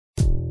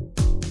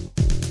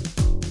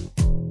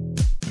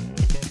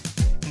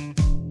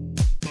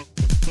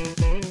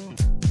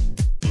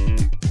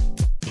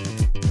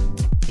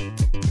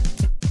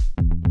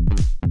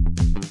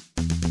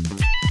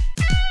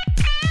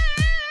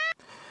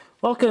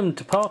Welcome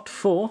to part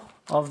 4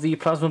 of the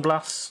Plasma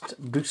Blast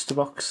booster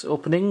box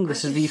opening.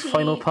 This is the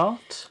final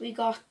part. We've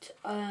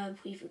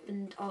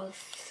opened all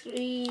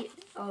 3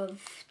 of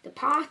the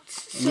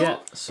parts.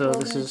 So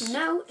this is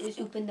now is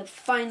open the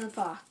final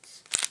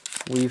parts.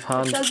 We've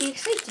had. Which I'll be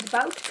excited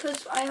about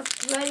because I have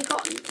already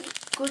gotten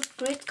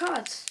great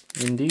cards.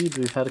 Indeed,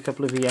 we've had a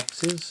couple of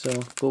EXs,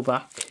 so go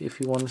back if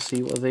you want to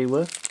see what they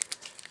were.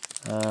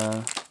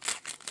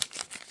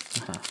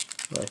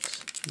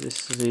 Right,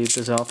 this is a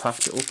bizarre pack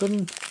to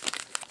open.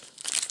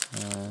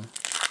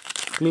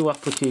 Glue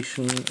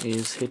application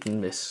is hit and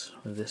miss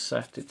with this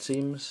set, it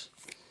seems.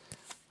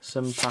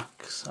 Some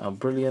packs are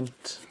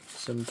brilliant,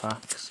 some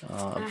packs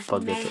are a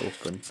bugger to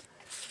open.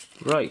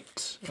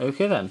 Right,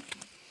 okay then.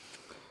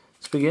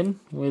 Let's begin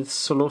with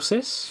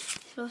Solosis,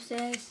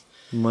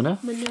 Munna,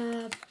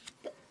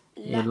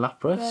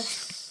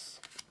 Lapras,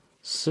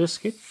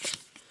 Surskit,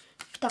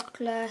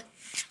 Ducklet,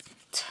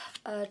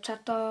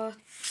 Chatot,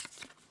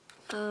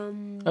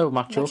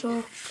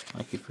 Macho.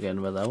 I keep forgetting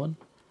about that one.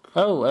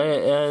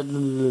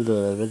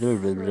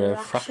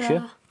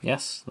 Fracture.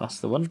 Yes, that's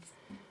the one.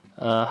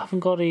 I haven't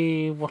got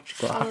a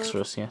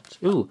Haxorus yet.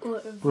 Ooh,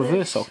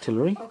 reverse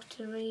Octillery.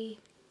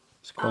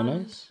 It's quite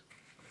nice.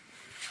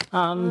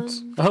 And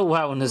oh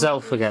wow, and there's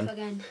Elf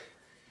again.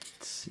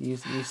 You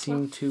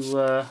seem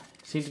to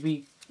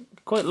be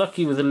quite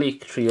lucky with the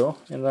Lake Trio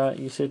in that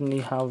you certainly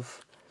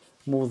have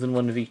more than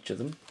one of each of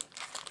them.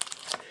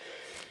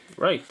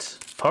 Right,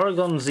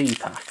 Paragon Z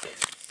pack.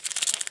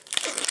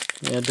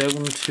 We are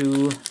down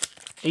to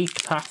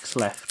 8 packs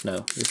left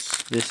now.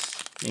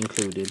 This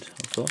included,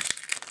 of course.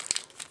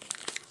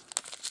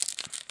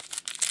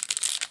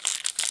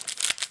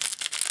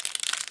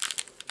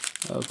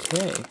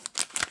 Okay.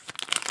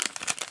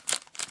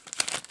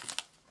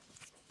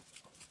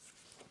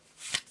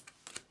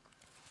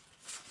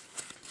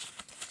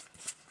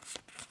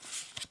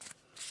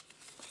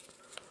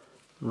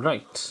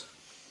 Right.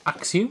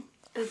 Axew.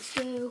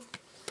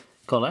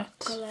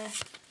 Colette.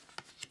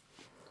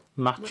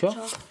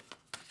 Machop.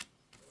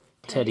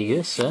 Teddy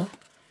Ursa.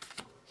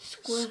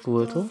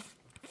 Squirtle.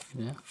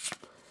 Yeah.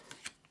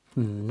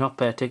 Not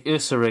Beartic.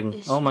 Ursa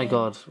Ring. Oh my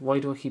god. Why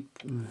do I keep...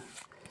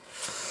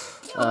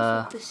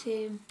 the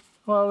same.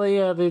 Well,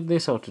 they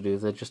sort of do.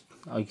 They're just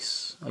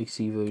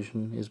icy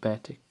version is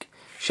Beartic.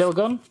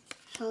 Shelgon.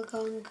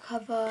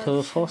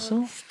 Cover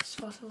Fossil.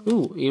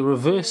 Ooh, a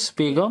reverse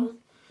Bagon.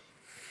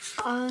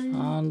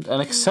 And an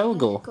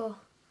Excelgo.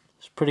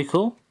 It's pretty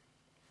cool.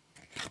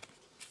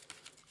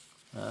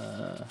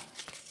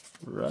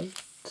 Right.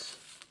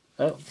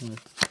 Oh, I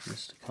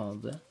missed a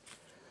card there.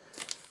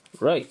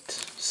 Right.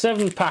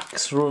 7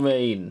 packs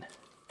remain.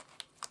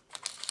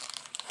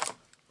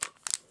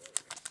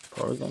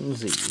 Paragon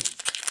Z.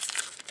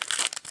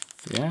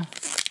 Yeah.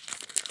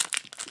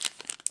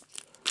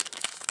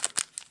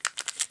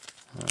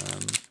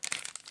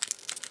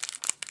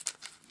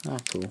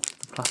 Cool.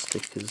 The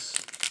plastic is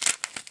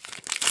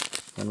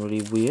gone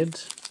really weird.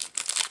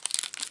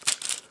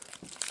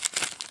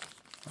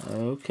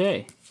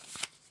 Okay.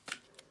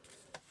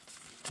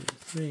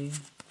 3,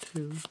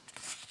 2.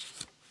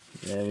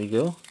 There we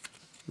go.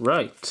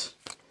 Right.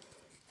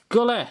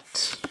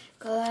 Golett.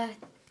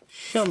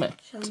 Shelmet.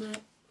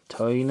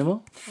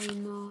 Tynamo.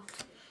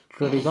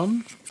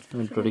 Druddigon.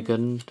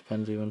 Druddigon,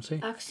 depends who you want to say.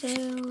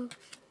 Axel.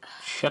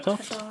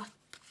 Chatot.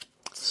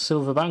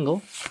 Silver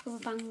Bangle.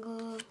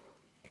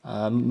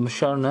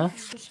 Masharna.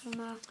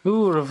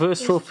 Ooh,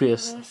 reverse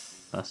Tropius.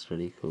 That's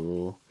really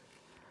cool.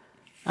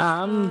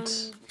 And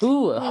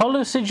ooh,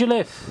 Hollow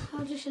Sigilif.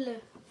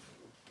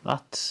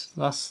 That's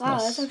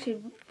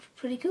actually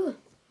pretty cool.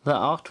 That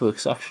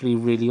artwork's actually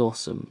really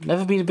awesome.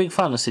 Never been a big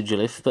fan of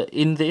Sigilif, but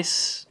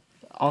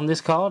on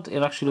this card,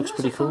 it actually looks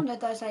pretty cool.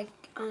 There's like,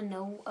 I don't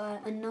know,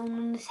 unknown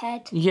on his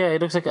head. Yeah,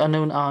 it looks like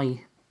Unknown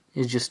Eye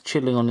is just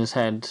chilling on his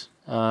head.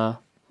 Or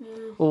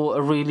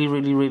a really,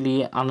 really,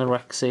 really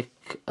anorexic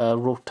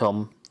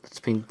Rotom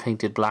that's been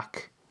painted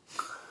black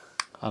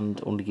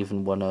and only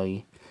given one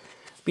eye.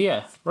 But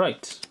yeah,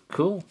 right,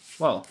 cool.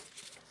 Well,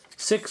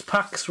 6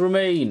 packs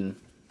remain.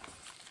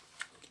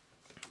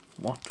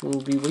 What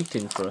will be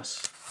waiting for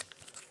us?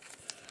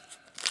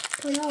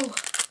 I know.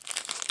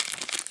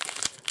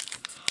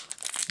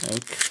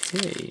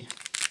 Okay.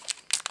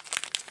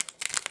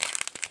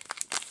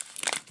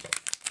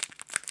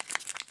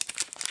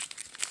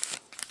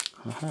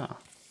 Aha.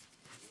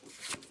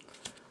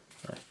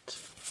 Right.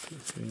 2,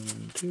 3,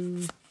 1,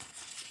 2.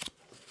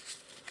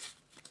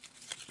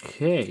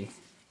 Okay.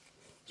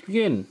 Let's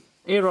begin.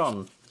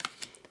 Aeron.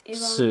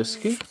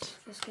 Surskit.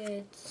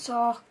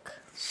 Sock.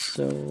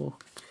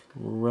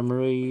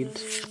 Remoraid.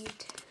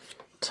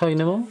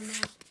 Tynamo.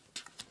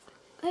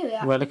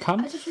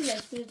 Relicanth. I just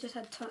realised we just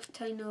had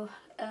Tyno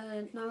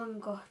not long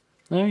ago.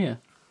 Oh yeah.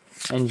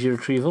 Energy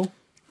Retrieval.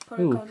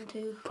 Paragon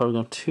 2.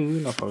 Paragon 2,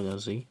 not Paragon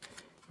Z.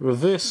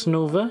 Reverse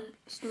Nova.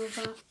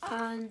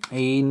 And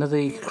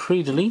another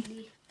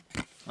Cradily.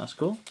 That's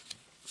cool.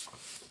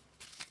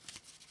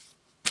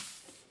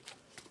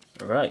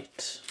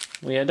 Right.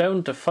 We are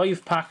down to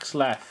 5 packs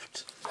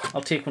left.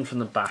 I'll take one from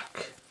the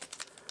back.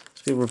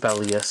 Let's be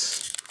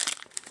rebellious.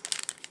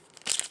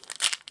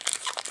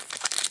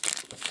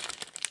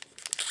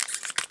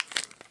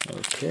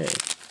 Okay.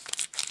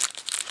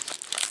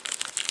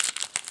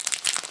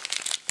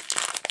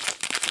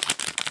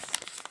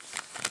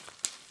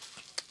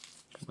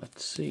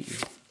 Let's see.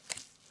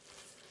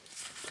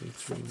 2,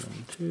 3,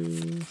 1,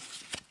 2.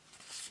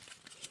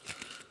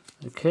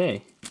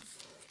 Okay.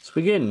 Let's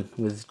begin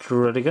with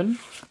Jaidan.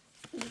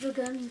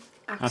 Jaidan,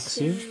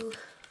 Axew.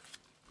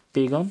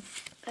 Begon.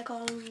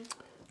 Begon.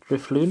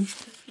 Drifloon.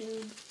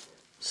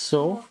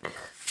 Sork.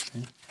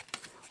 Okay.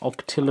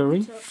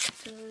 Octillery.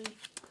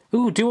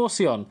 Ooh,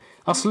 Duoceon.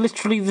 That's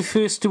literally the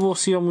first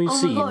Duoceon we've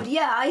seen. Oh my god,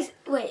 yeah.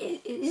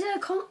 Wait, is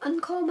it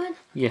uncommon?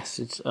 Yes,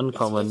 it's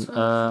uncommon. It's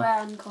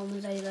rare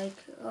uncommon. I like.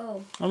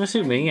 Oh. I'm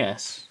assuming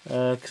yes,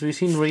 because we've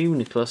seen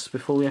Reuniclus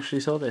before we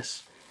actually saw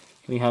this.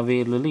 We have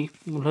a Lilip.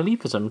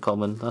 Lilip is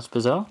uncommon. That's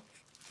bizarre.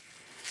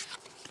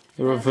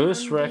 A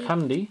reverse rare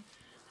candy.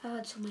 I've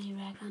had so many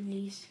rare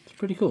candies. It's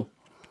pretty cool.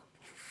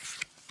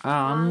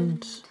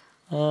 And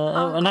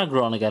an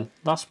Aggron again.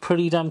 That's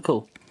pretty damn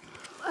cool.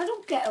 I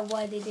don't get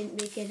why they didn't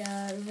make it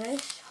a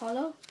reverse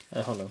hollow.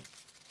 A hollow.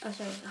 Oh,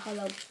 sorry, a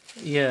hollow.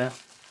 Yeah.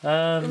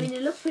 I mean,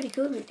 it looks pretty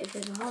cool if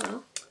it's a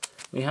hollow.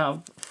 We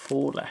have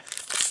 4 left.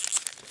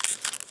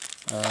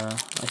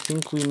 I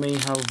think we may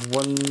have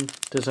one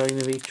design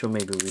of each, or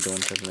maybe we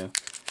don't, I don't know.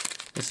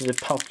 This is a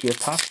Palkia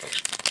pack.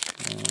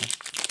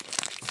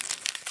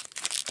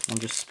 I'll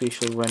just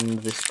spatial render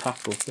this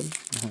pack open.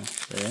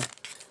 There.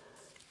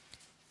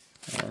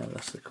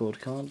 That's the code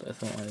card. I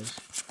thought I was...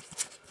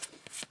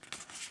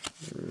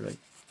 Right.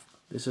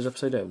 This is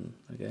upside down,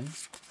 okay.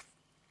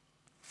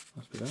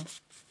 Must be that.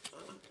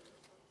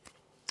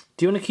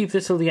 Do you want to keep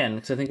this till the end?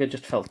 Because I think I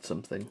just felt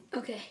something.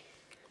 Okay.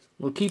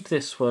 We'll keep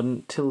this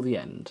one till the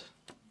end.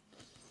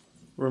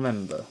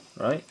 Remember,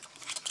 right?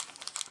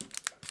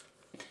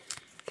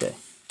 Okay,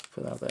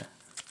 put that there.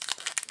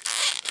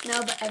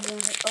 No, but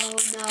everyone's like, oh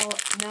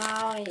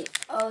no,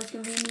 oh, it's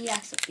going to be an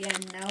EX at the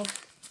end now.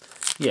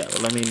 Yeah,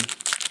 well, I mean,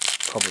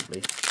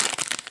 probably.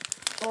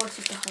 Or it's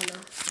just a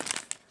hollow.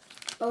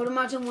 I would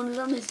imagine one of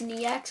them is an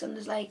EX and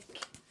there's like...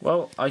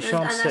 Well, I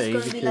shan't say and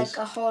that's going to be because...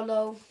 like a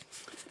hollow,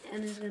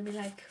 and it's going to be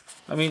like...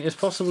 I mean, it's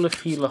possible to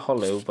feel a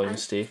hollow by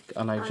mistake,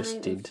 and I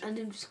just did. And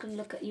I'm just going to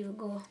look at you and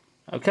go...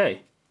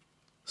 Okay.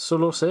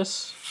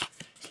 Solosis.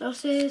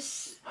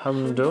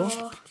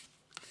 Houndour.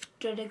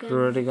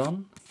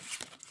 Druddigon.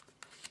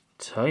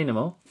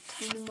 Tynamo.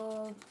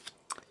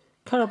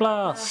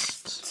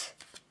 Carablast.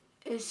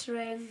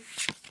 Isring.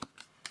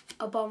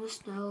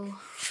 Abomasnow.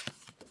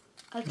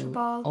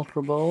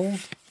 Ultra Ball.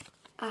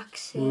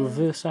 Axew.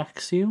 Reverse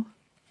Axew.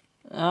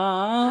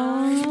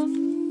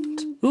 And...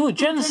 Ooh,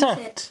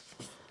 Genesect!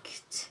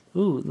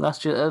 Ooh, that's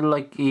just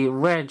like a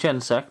rare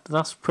Genesect.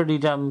 That's pretty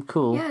damn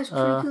cool. Yeah, it's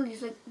pretty cool.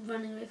 He's like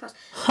running really fast.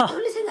 The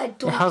only thing I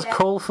don't It has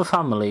Call for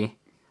Family.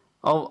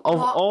 Of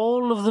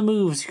all of the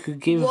moves you could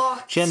give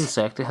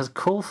Genesect, it has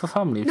Call for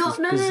Family, which is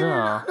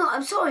bizarre. No,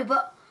 I'm sorry,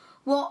 but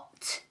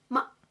what?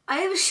 I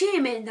have a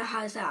Shaman that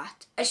has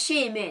that. A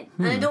Shaman.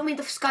 And I don't mean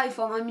the sky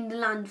form, I mean the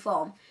land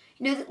form.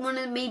 You know, one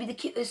of maybe the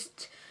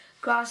cutest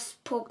grass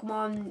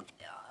Pokemon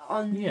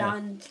on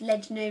land,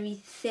 legendary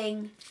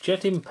thing.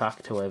 Jet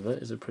Impact, however,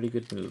 is a pretty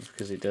good move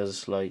because it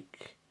does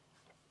like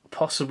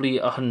possibly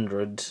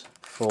 100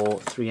 for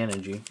 3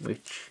 energy,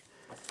 which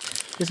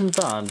isn't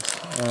bad.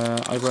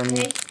 I run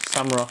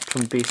Samrock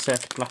from base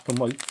set Black and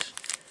White,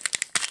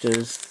 which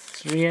does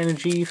 3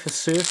 energy for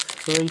Surf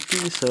for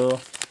 80, so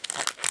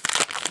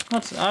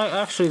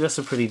that's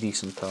a pretty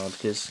decent card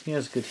because he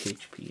has good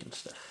HP and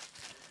stuff.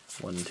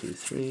 1, 2,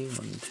 3,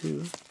 1,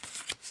 2.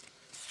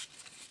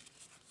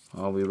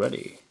 Are we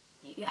ready?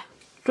 Yeah.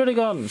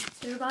 Druddigon.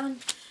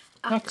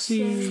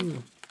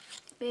 Axew.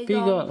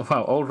 Begon.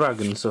 Wow, all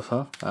dragons so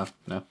far. Ah,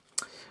 no.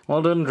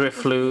 Well done,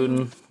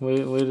 Drifloon. Way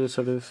to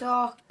sort of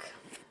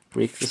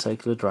break the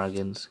cycle of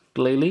dragons.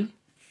 Glalie.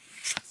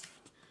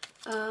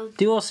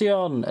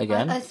 Duoceon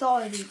again. I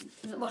thought I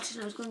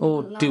was going to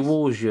or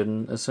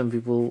Duocean, as some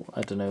people,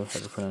 I don't know how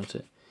to pronounce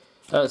it.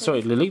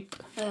 Sorry, Lilip.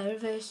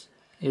 Reverse.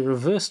 A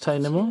reverse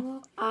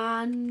Tynamo.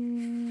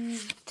 And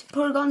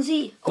Porygon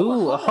Z.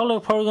 Ooh, a hollow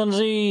Porygon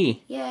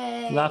Z.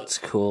 Yay. That's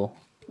cool.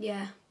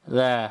 Yeah.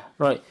 There.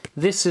 Right.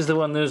 This is the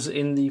one that was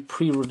in the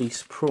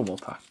pre-release promo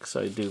packs,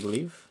 I do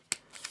believe.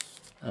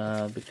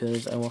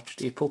 Because I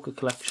watched a Poker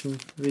Collection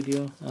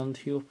video and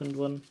he opened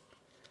one.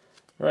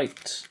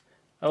 Right.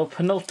 Our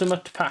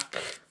penultimate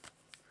pack.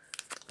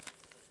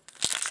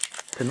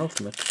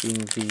 Penultimate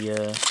being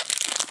the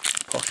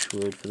posh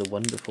word for the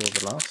one before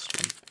the last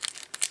one.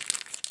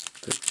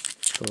 But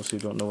for those who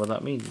don't know what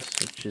that means,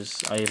 which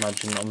is, I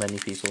imagine, not many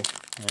people,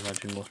 I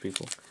imagine most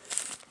people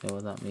know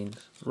what that means.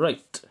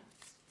 Right.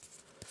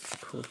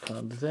 Code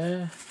card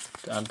there.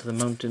 To add to the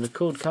mountain of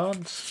code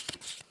cards.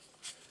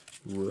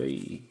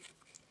 Ray.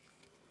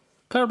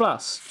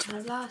 Carablast.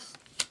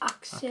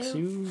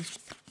 Axew.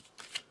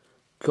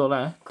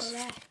 Golett.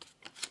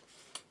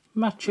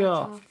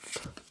 Machop.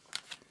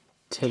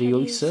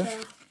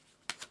 Teriosa.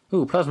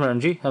 Ooh, Plasma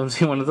Energy. Haven't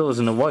seen one of those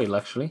in a while,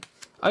 actually.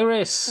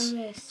 Iris.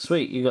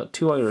 Sweet, you got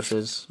 2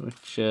 irises,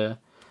 which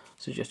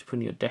suggest you put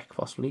in your deck,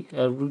 possibly.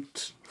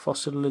 Root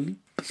Fossil Lily.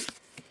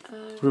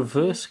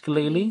 Reverse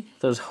Glalie.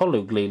 There's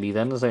Hollow Glalie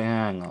then. As I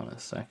hang on a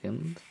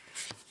second.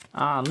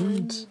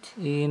 And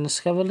in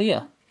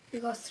Scavalier. We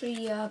got 3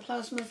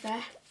 plasmas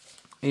there.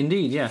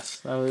 Indeed, yes.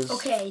 That was...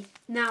 Okay,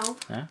 now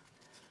Yeah.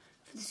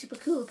 for the super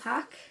cool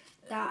pack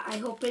that I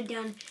hope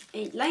Jaidan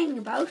ain't lying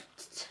about.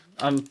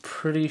 I'm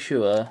pretty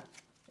sure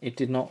it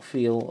did not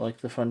feel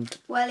like the front...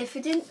 Well, if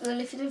it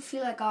didn't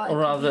feel like art, Or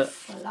rather...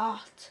 a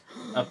lot.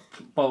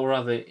 Well,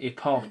 rather, a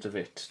part of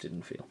it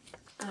didn't feel.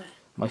 Alright.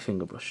 My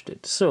finger brush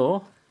did.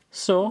 So,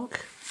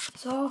 Sock.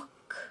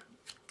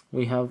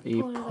 We have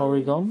a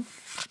Porygon.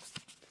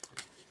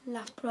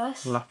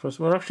 Lapras.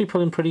 We're actually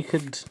pulling pretty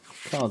good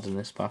cards in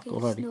this pack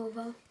already.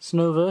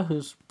 Snova,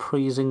 who's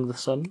praising the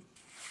sun.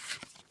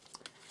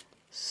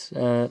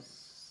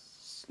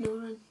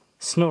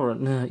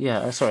 Snorunt.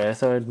 Yeah, sorry, I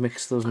thought I'd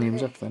mixed those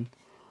names up then.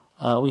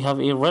 We have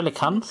a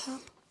Relicanth.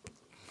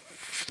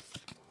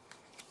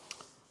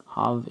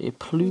 Have a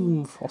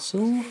Plume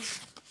Fossil.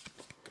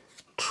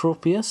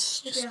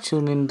 Tropius, just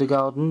chilling in the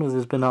garden with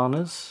his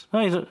bananas. No,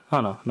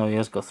 he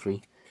has got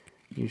 3.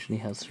 Usually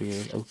has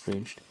 3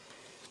 outranged.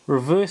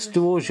 Reverse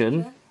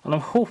Duosion, and I'm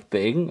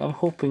hoping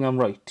I'm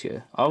right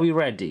here. Are we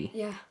ready?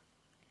 Yeah.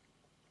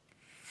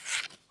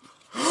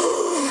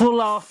 Full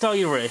Art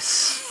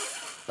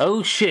Iris.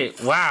 Oh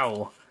shit!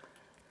 Wow.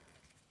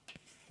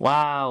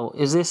 Wow.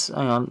 Is this?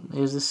 Hang on.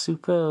 Is this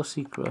super or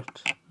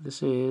secret?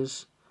 This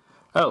is.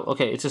 Oh,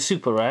 okay. It's a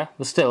super rare,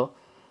 but still.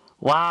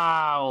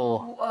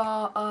 Wow.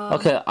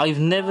 Okay, I've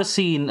never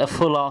seen a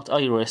full art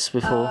Iris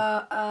before.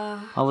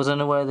 I was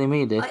unaware they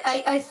made it.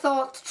 I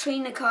thought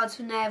trainer cards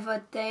were never a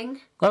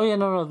thing. Oh yeah,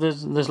 no.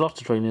 There's lots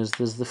of trainers.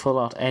 There's the full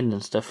art N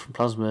and stuff from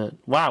Plasma.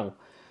 Wow,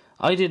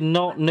 I did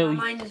not know.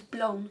 Mine is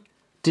blown.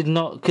 Did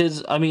not,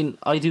 because I mean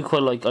I do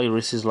quite like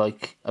Iris's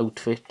like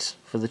outfit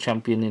for the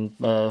champion in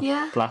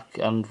black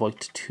and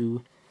white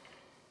too.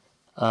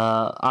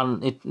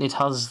 And it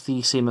has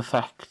the same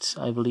effect,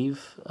 I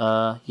believe.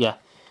 Yeah.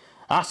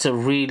 That's a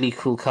really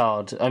cool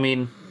card. I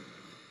mean,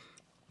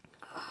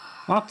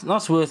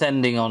 that's worth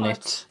ending on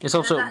it. It's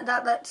also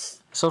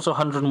it's also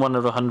 101 out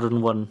of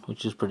 101,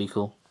 which is pretty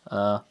cool.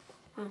 That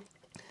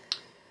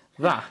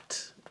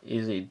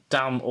is a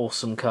damn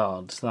awesome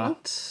card.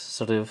 That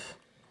sort of.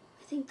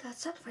 I think that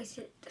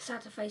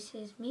satisfies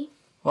me.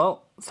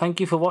 Well,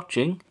 thank you for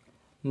watching.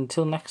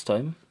 Until next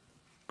time,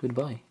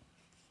 goodbye.